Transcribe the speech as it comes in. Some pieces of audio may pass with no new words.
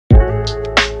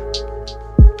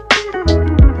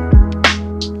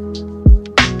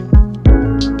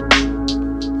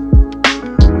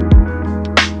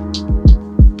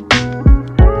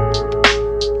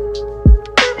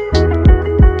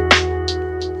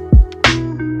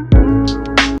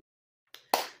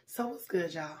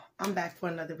good, y'all? I'm back for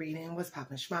another reading. What's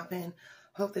poppin', schmoppin'?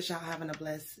 Hope that y'all having a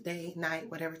blessed day, night,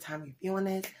 whatever time you're viewing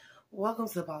this. Welcome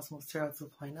to BossMovesTarot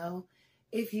 2.0.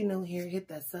 If you're new here, hit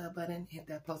that sub button, hit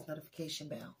that post notification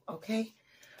bell, okay?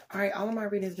 All right, all of my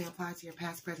readings may apply to your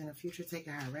past, present, and future. Take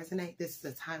it how it resonates. This is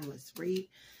a timeless read.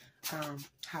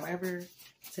 However,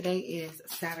 today is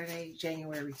Saturday,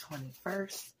 January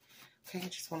 21st. Okay, I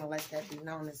just want to let that be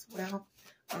known as well.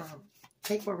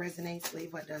 Take what resonates,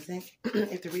 leave what doesn't.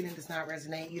 If the reading does not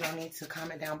resonate, you don't need to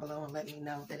comment down below and let me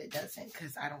know that it doesn't,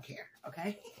 because I don't care,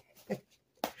 okay?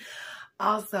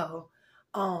 Also,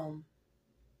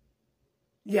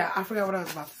 yeah, I forgot what I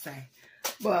was about to say.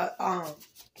 But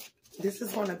this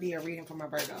is going to be a reading for my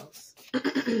Virgos.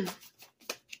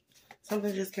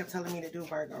 Something just kept telling me to do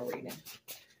Virgo reading.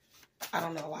 I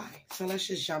don't know why. So let's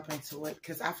just jump into it,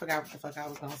 because I forgot what the fuck I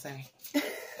was going to say.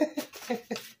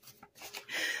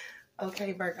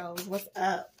 Okay, Virgos, what's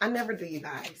up? I never do, you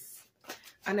guys.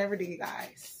 I never do, you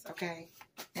guys, okay?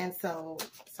 And so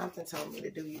something told me to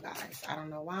do, you guys. I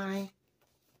don't know why.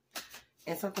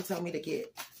 And something told me to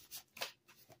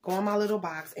go in my little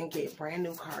box and get brand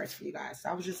new cards for you guys. So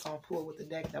I was just going to pull with the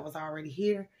deck that was already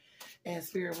here. And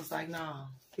Spirit was like, no,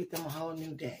 get them a whole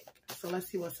new deck. So let's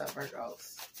see what's up,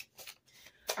 Virgos.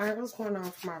 All right, what's going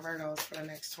on for my Virgos for the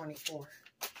next 24?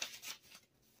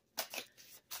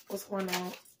 What's going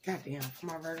on? Goddamn, for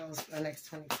my Virgos for the next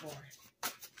 24.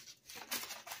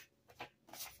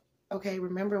 Okay,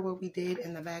 remember what we did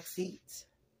in the back seat.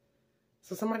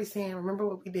 So somebody's saying, remember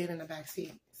what we did in the back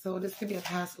seat. So this could be a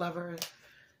past lover.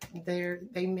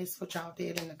 They missed what y'all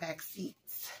did in the back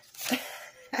seats.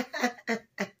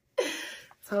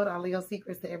 Told all your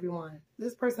secrets to everyone.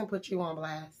 This person put you on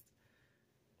blast.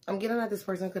 I'm getting that this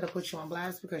person could have put you on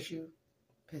blast because you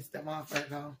pissed them off,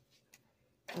 Virgo.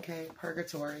 Okay,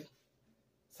 purgatory.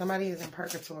 Somebody is in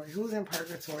purgatory. Who's in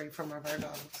purgatory for my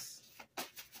Virgos?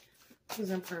 Who's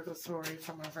in purgatory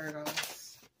for my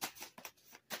Virgos?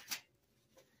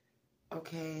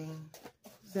 Okay,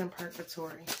 who's in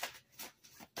purgatory?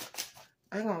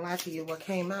 I ain't gonna lie to you. What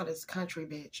came out is country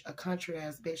bitch. A country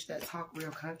ass bitch that talk real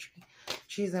country.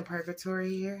 She's in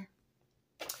purgatory here.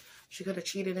 She could have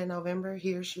cheated in November.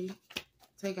 He or she.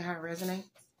 Take it how it resonates.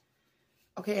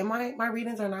 Okay, and my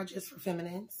readings are not just for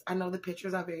feminines. I know the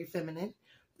pictures are very feminine.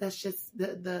 That's just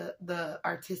the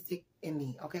artistic in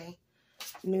me, okay?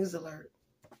 News alert.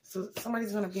 So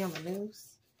somebody's going to be on the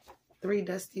news. 3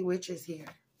 dusty witches here.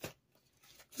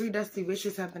 3 dusty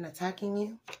witches have been attacking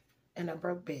you. And a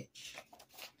broke bitch.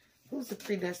 Who's the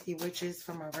 3 dusty witches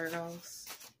for my Virgos?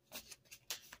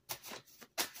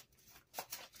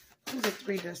 Who's the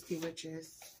 3 dusty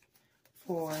witches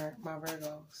for my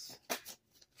Virgos?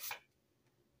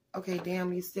 Okay,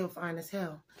 damn, you still fine as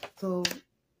hell. So,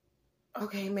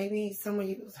 okay, maybe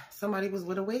somebody was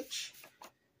with a witch.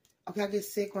 Okay, I get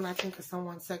sick when I think of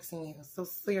someone sexing you.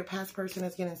 So your past person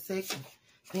is getting sick and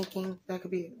thinking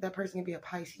that person could be a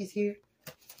Pisces here.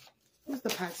 Who's the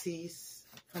Pisces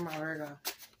for my Virgo?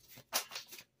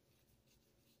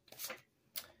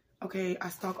 Okay, I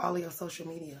stalk all of your social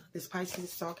media. This Pisces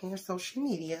is stalking your social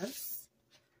medias.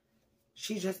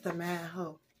 She's just a mad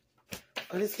hoe.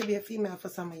 Or this could be a female for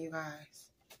some of you guys.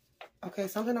 Okay,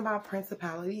 something about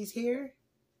principalities here.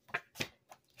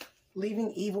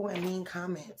 Leaving evil and mean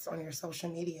comments on your social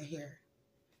media here.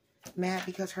 Mad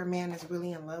because her man is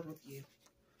really in love with you.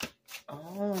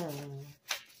 Oh.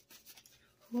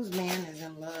 Whose man is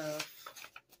in love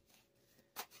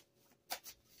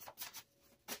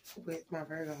with my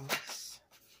Virgos?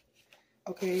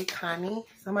 Okay, Connie.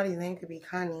 Somebody's name could be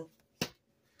Connie.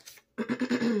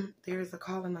 There is a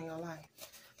calling on your life.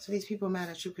 So these people mad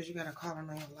at you because you got a calling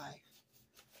on your life.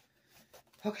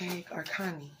 Okay, or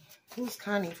Connie. Who's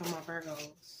Connie for my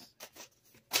Virgos?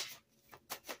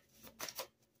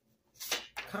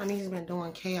 Connie's been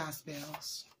doing chaos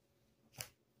spells.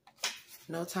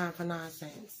 No time for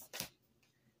nonsense.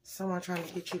 Someone trying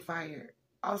to get you fired.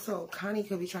 Also, Connie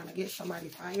could be trying to get somebody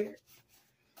fired.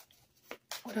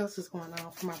 What else is going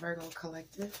on for my Virgo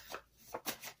collective?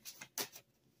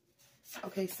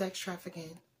 Okay, sex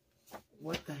trafficking.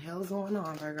 What the hell's going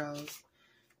on, Virgos?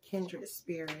 Kindred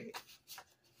spirit.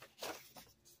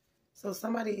 So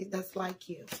somebody that's like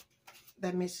you,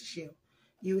 that misses you.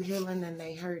 You healing and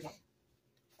they hurting.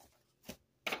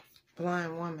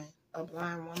 Blind woman. A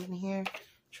blind woman here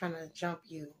trying to jump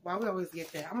you. Why we always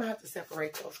get that? I'm going to have to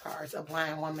separate those cards. A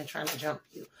blind woman trying to jump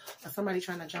you. Or somebody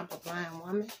trying to jump a blind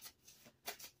woman.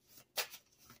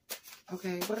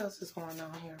 Okay, what else is going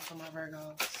on here for my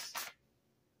Virgos?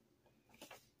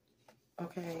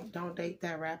 Okay, don't date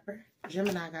that rapper.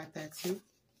 Gemini got that too.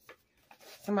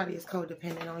 Somebody is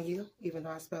codependent on you, even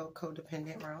though I spelled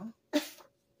codependent wrong.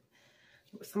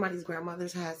 Somebody's grandmother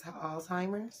has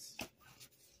Alzheimer's.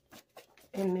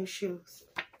 And new shoes.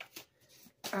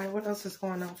 Alright, what else is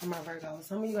going on for my Virgo?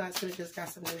 Some of you guys could have just got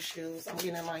some new shoes. I'm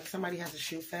getting like somebody has a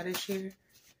shoe fetish here.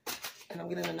 And I'm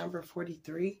getting a number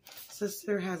 43.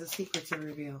 Sister has a secret to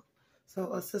reveal.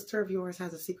 So a sister of yours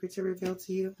has a secret to reveal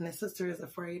to you. And the sister is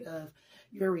afraid of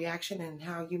your reaction and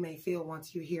how you may feel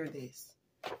once you hear this.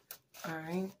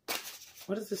 Alright.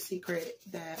 What is the secret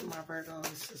that my Virgo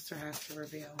sister has to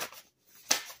reveal?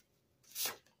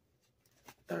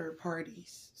 Third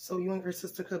parties. So you and your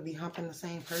sister could be humping the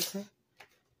same person.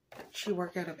 She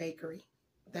work at a bakery.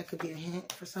 That could be a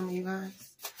hint for some of you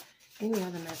guys. Any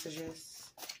other messages?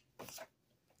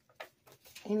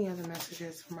 Any other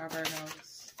messages for my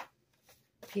Virgos?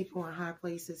 People in high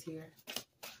places here.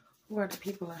 Who are the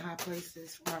people in high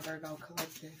places for my Virgo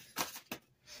collective?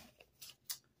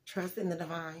 Trust in the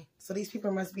divine. So these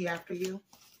people must be after you.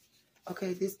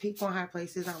 Okay, these people in high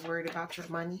places are worried about your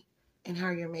money and how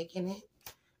you're making it.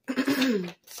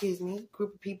 Excuse me.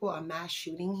 Group of people, a mass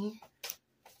shooting here.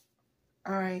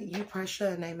 Alright, you pressure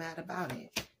and they mad about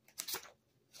it.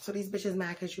 So these bitches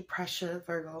mad because you pressure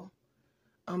Virgo.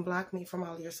 Unblock me from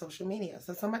all your social media.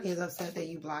 So somebody is upset that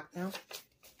you blocked them.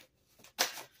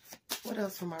 What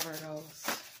else for my Virgos?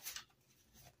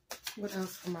 What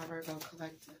else for my Virgo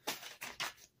collective?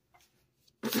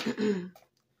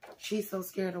 She's so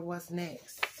scared of what's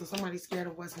next. So somebody's scared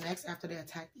of what's next after they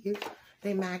attacked you.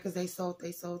 They mad because they sold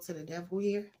to the devil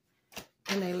here.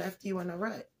 And they left you in a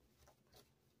rut.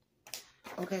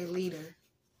 Okay, leader.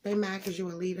 They mad because you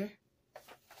a leader.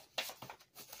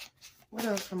 What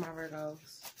else for my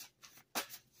Virgos?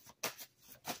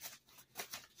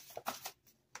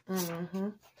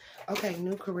 Okay,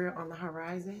 new career on the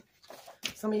horizon.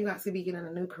 Some of you guys could be getting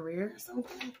a new career or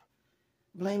something.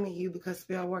 Blaming you because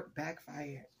spell work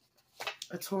backfired.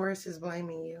 A Taurus is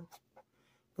blaming you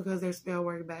because their spell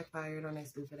work backfired on their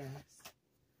stupid ass.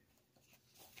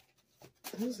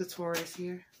 Who's the Taurus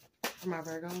here for my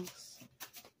Virgos?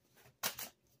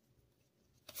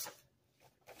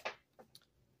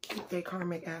 Keep their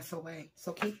karmic ass away.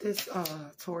 So keep this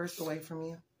Taurus away from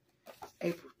you.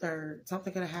 April 3rd.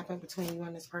 Something could have happened between you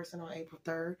and this person on April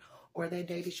 3rd. Or their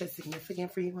date is just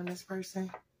significant for you and this person.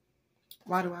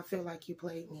 Why do I feel like you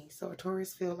played me? So a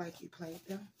Taurus feel like you played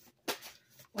them.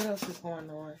 What else is going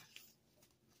on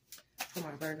for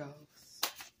my Virgos?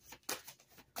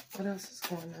 What else is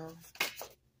going on?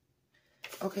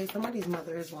 Okay, somebody's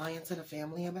mother is lying to the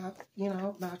family about,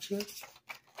 about you.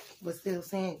 But still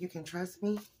saying, you can trust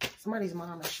me. Somebody's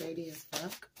mom is shady as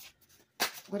fuck.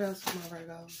 What else for my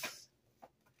Virgos?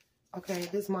 Okay,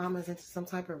 this mom is into some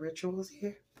type of rituals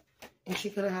here. And she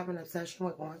could have an obsession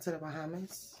with going to the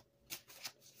Bahamas.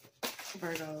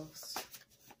 Virgos.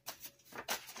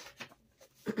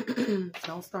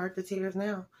 Don't start the tears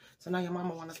now. So now your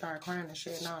mama want to start crying and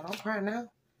shit. No, don't cry now.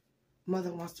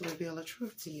 Mother wants to reveal the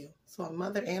truth to you. So a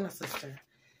mother and a sister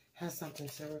has something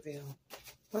to reveal.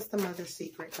 What's the mother's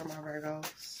secret for my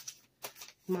Virgos?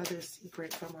 Mother's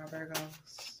secret for my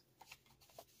Virgos.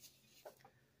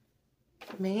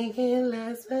 Make it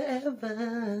last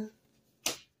forever.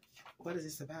 What is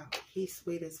this about? He's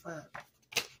sweet as fuck.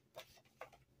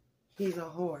 He's a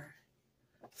whore.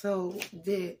 So,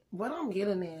 what I'm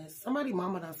getting is, somebody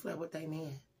mama done slept with their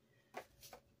man.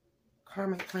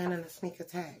 Karmic planning a sneak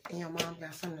attack. And your mom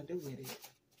got something to do with it.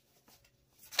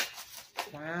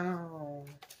 Wow.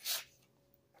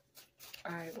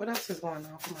 Alright, what else is going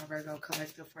on for my Virgo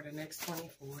collective for the next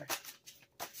 24?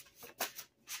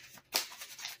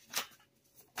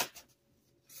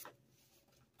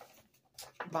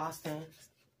 Boston.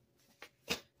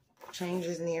 Change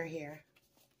is near here.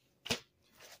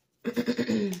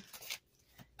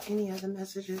 Any other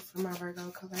messages for my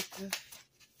Virgo collective?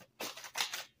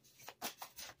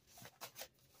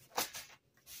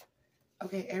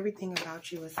 Okay, everything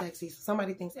about you is sexy. So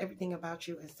somebody thinks everything about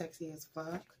you is sexy as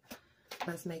fuck.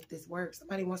 Let's make this work.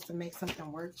 Somebody wants to make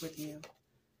something work with you.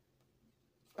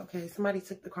 Okay, somebody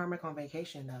took the karmic on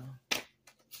vacation though.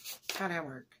 How'd that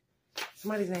work?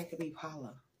 Somebody's name could be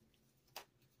Paula.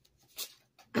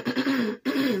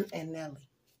 And Nelly.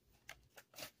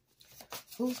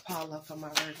 Who's Paula for my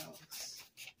Virgos?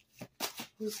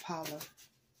 Who's Paula?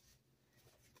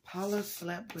 Paula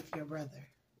slept with your brother.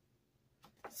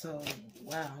 So,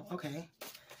 wow, okay.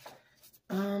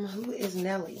 Who is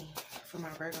Nelly for my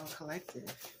Virgo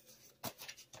collective?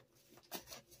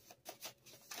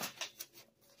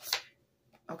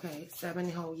 Okay, 7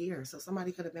 whole years. So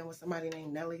somebody could have been with somebody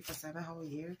named Nelly for 7 whole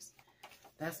years.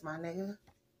 That's my nigga.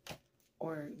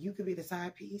 Or you could be the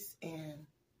side piece and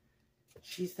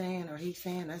she's saying or he's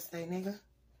saying that's their nigga.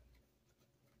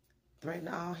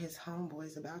 threatening all his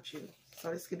homeboys about you.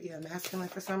 So this could be a masculine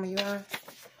for some of you guys.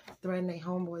 Threatening their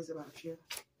homeboys about you.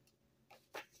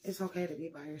 It's okay to be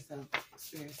by yourself,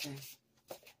 Spirit says.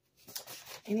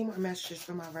 Any more messages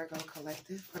for my Virgo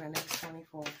collective for the next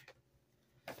 24?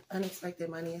 Unexpected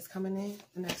money is coming in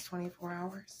the next 24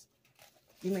 hours.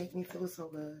 You make me feel so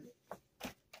good.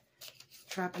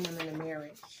 Trapping them in a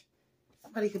marriage.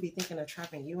 Somebody could be thinking of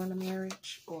trapping you in a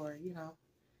marriage, or, you know,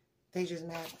 they just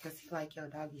mad because he like your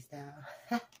doggy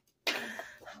style.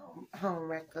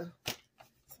 Home wrecker.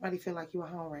 Somebody feel like you a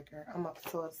home wrecker. I'm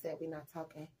so upset we're not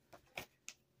talking.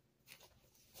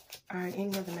 Alright,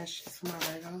 any other messages for my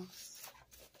Virgos?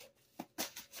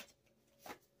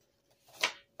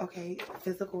 Okay,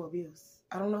 physical abuse.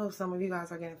 I don't know if some of you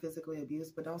guys are getting physically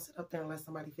abused, but don't sit up there and let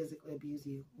somebody physically abuse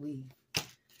you. Leave.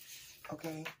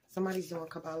 Okay, somebody's doing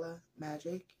Kabbalah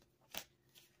magic.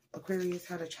 Aquarius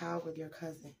had a child with your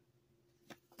cousin.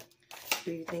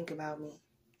 Do you think about me?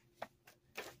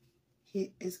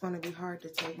 It's going to be hard to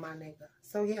take my nigga.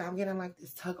 So yeah, I'm getting like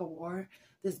this tug of war,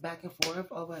 this back and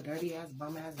forth over a dirty ass,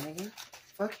 bum ass nigga.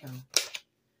 Fuck him.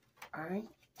 Alright?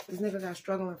 This nigga got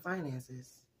struggling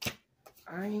finances.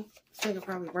 Alright? This nigga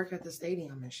probably work at the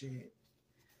stadium and shit.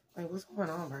 Like, what's going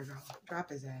on, Virgo? Drop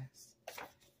his ass.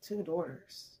 2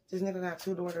 daughters. This nigga got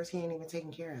 2 daughters he ain't even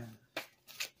taking care of.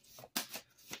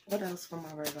 What else for my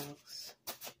Virgos?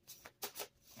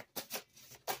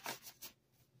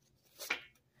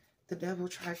 The devil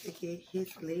tried to get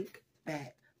his leg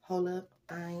back. Hold up,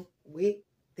 I ain't with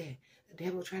that. The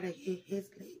devil tried to get his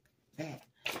leg back.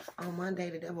 On Monday,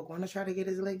 the devil going to try to get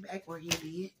his leg back, or he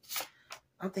did.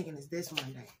 I'm thinking it's this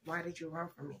Monday. Why did you run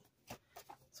from me?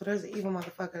 So there's an evil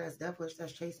motherfucker that's devilish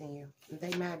that's chasing you. And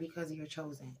they mad because you're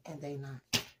chosen, and they not.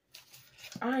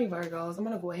 Alright, Virgos, I'm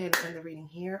going to go ahead and end the reading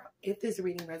here. If this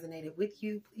reading resonated with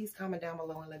you, please comment down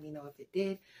below and let me know if it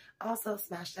did. Also,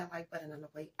 smash that like button on the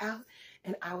way out,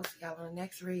 and I will see y'all on the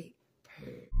next read.